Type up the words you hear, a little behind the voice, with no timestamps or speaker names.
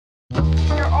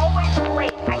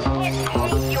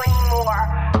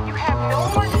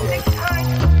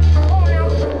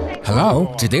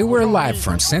Hello, today we're live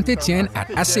from Saint-Étienne at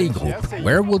ACI Group,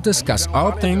 where we'll discuss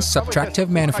all things subtractive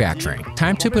manufacturing.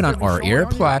 Time to put on our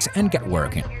earplugs and get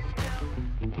working.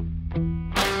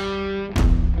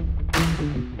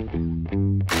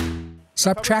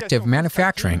 Subtractive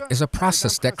manufacturing is a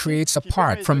process that creates a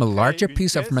part from a larger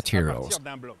piece of materials.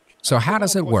 So how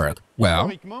does it work?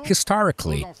 Well,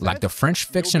 historically, like the French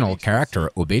fictional character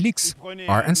Obélix,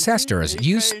 our ancestors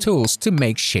used tools to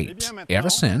make shapes. Ever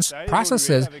since,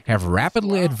 processes have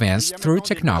rapidly advanced through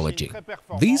technology.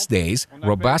 These days,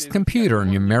 robust computer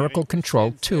numerical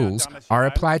control tools are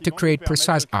applied to create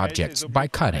precise objects by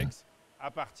cutting.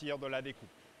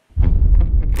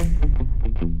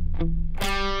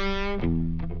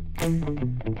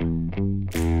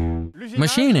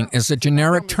 Machining is a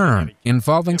generic term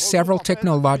involving several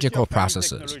technological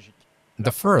processes.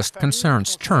 The first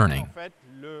concerns turning.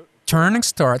 Turning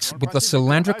starts with a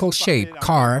cylindrical shape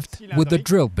carved with the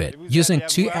drill bit using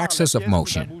two axes of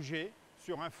motion.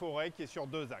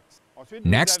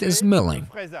 Next is milling,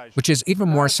 which is even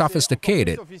more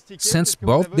sophisticated since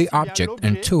both the object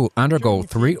and tool undergo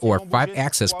 3 or 5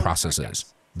 axis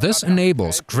processes. This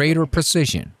enables greater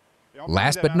precision.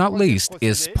 Last but not least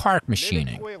is spark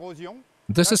machining.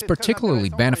 This is particularly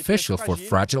beneficial for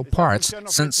fragile parts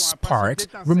since sparks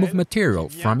remove material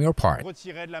from your part.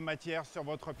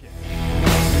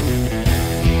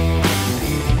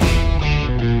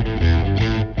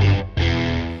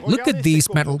 Look at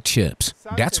these metal chips.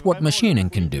 That's what machining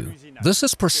can do. This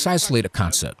is precisely the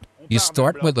concept. You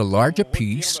start with a larger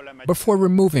piece before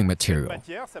removing material.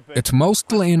 It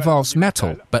mostly involves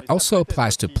metal, but also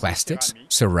applies to plastics,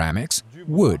 ceramics,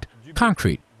 wood,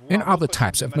 concrete, and other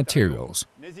types of materials.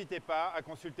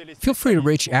 Feel free to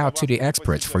reach out to the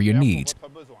experts for your needs.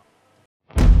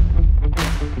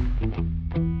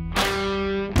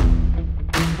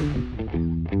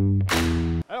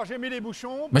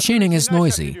 Machining is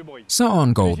noisy, so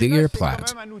on go the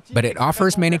earplugs, but it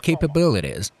offers many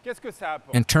capabilities.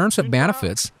 In terms of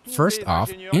benefits, first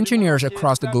off, engineers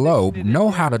across the globe know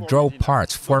how to draw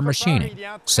parts for machining.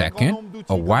 Second,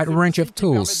 a wide range of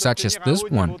tools such as this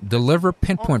one deliver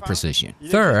pinpoint precision.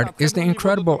 Third is the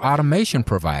incredible automation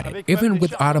provided, even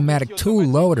with automatic tool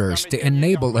loaders to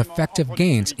enable effective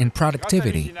gains in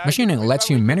productivity. Machining lets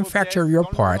you manufacture your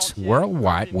parts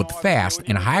worldwide with fast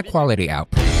and high-quality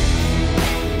output.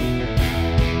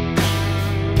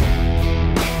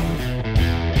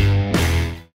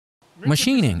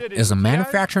 Machining is a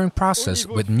manufacturing process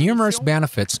with numerous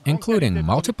benefits including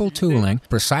multiple tooling,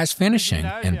 precise finishing,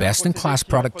 and best-in-class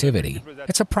productivity.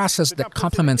 It's a process that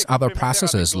complements other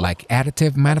processes like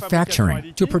additive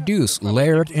manufacturing to produce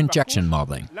layered injection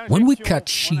molding. When we cut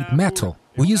sheet metal,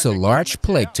 we use a large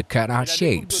plate to cut out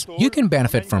shapes. You can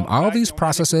benefit from all these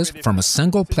processes from a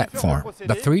single platform,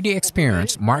 the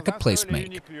 3DEXPERIENCE Marketplace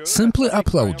Make. Simply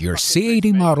upload your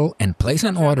CAD model and place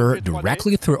an order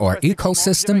directly through our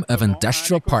ecosystem of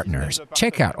industrial partners.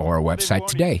 Check out our website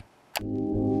today.